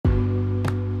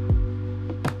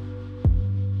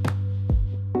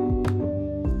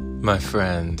My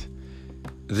friend,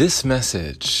 this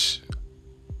message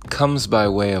comes by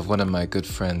way of one of my good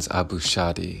friends, Abu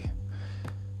Shadi.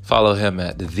 Follow him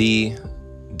at the.abushadi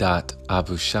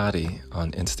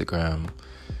on Instagram.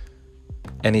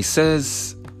 And he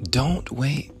says, don't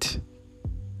wait.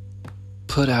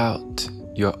 Put out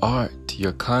your art,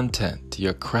 your content,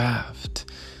 your craft,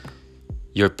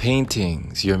 your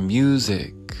paintings, your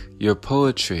music, your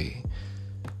poetry.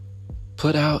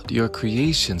 Put out your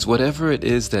creations, whatever it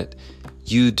is that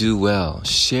you do well,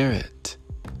 share it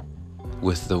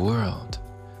with the world.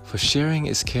 For sharing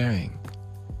is caring.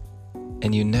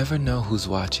 And you never know who's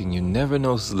watching, you never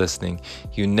know who's listening,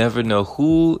 you never know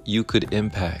who you could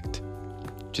impact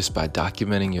just by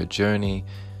documenting your journey,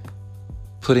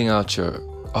 putting out your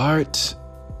art,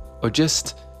 or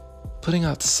just putting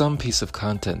out some piece of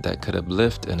content that could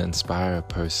uplift and inspire a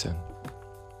person.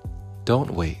 Don't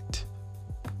wait.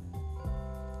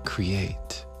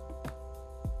 Create.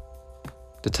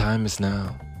 The time is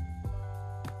now.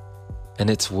 And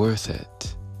it's worth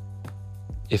it.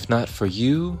 If not for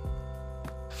you,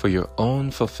 for your own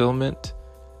fulfillment,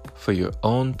 for your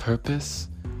own purpose,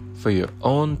 for your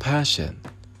own passion,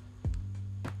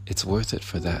 it's worth it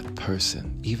for that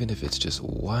person, even if it's just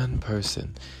one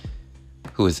person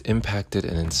who is impacted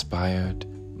and inspired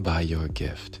by your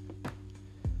gift.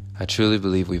 I truly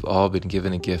believe we've all been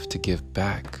given a gift to give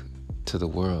back to the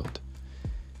world.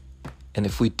 And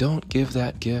if we don't give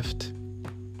that gift,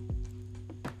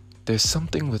 there's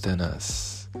something within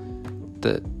us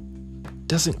that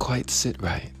doesn't quite sit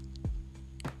right.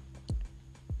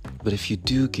 But if you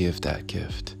do give that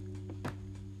gift,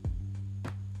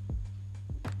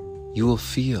 you will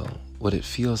feel what it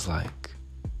feels like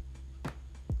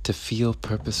to feel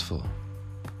purposeful,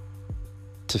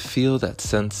 to feel that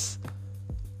sense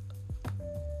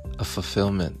of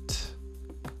fulfillment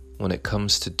when it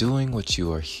comes to doing what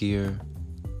you are here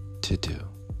to do.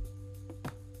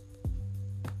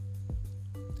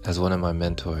 As one of my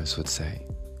mentors would say,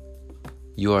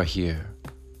 you are here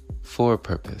for a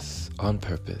purpose, on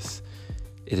purpose.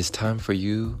 It is time for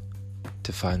you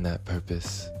to find that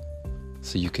purpose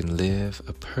so you can live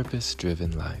a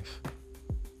purpose-driven life.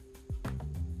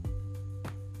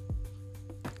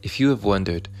 If you have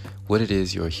wondered what it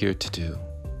is you're here to do,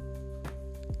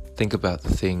 think about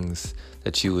the things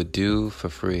that you would do for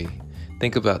free.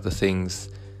 Think about the things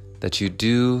that you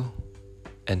do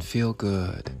and feel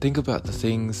good. Think about the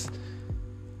things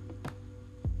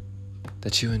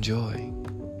that you enjoy,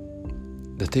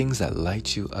 the things that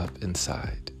light you up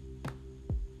inside.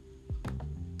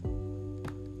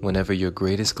 Whenever your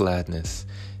greatest gladness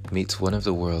meets one of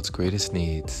the world's greatest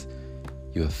needs,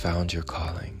 you have found your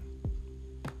calling.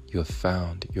 You have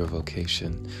found your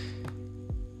vocation.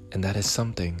 And that is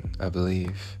something, I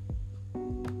believe,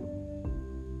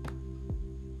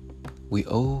 we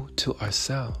owe to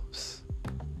ourselves.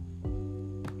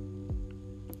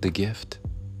 The gift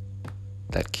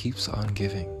that keeps on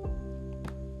giving.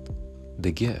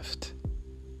 The gift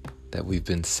that we've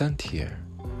been sent here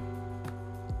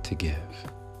to give.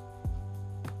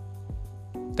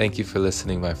 Thank you for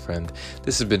listening, my friend.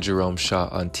 This has been Jerome Shaw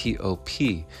on TOP,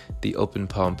 the Open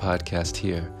Palm Podcast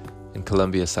here in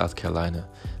Columbia, South Carolina.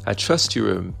 I trust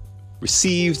you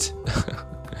received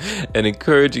an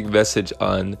encouraging message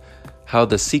on how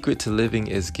the secret to living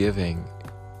is giving.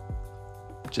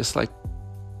 Just like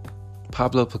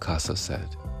Pablo Picasso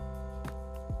said,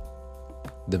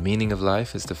 the meaning of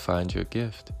life is to find your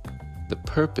gift. The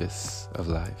purpose of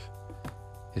life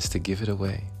is to give it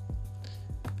away.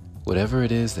 Whatever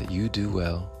it is that you do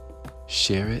well,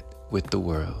 share it with the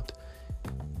world.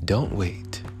 Don't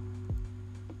wait.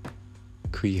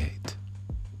 Create.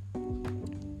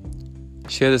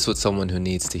 Share this with someone who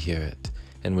needs to hear it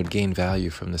and would gain value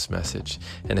from this message.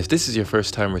 And if this is your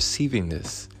first time receiving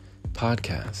this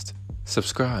podcast,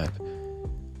 subscribe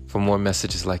for more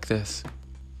messages like this.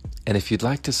 And if you'd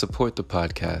like to support the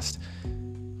podcast,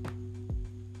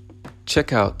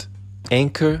 check out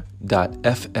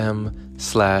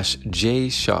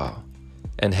anchor.fm/JShaw,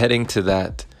 and heading to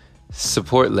that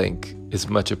support link is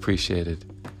much appreciated.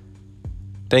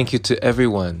 Thank you to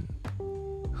everyone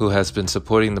who has been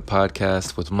supporting the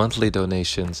podcast with monthly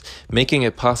donations, making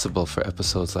it possible for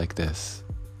episodes like this.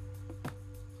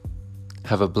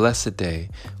 Have a blessed day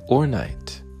or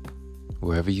night,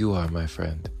 wherever you are, my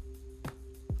friend.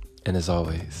 And as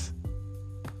always,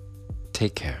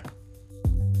 take care.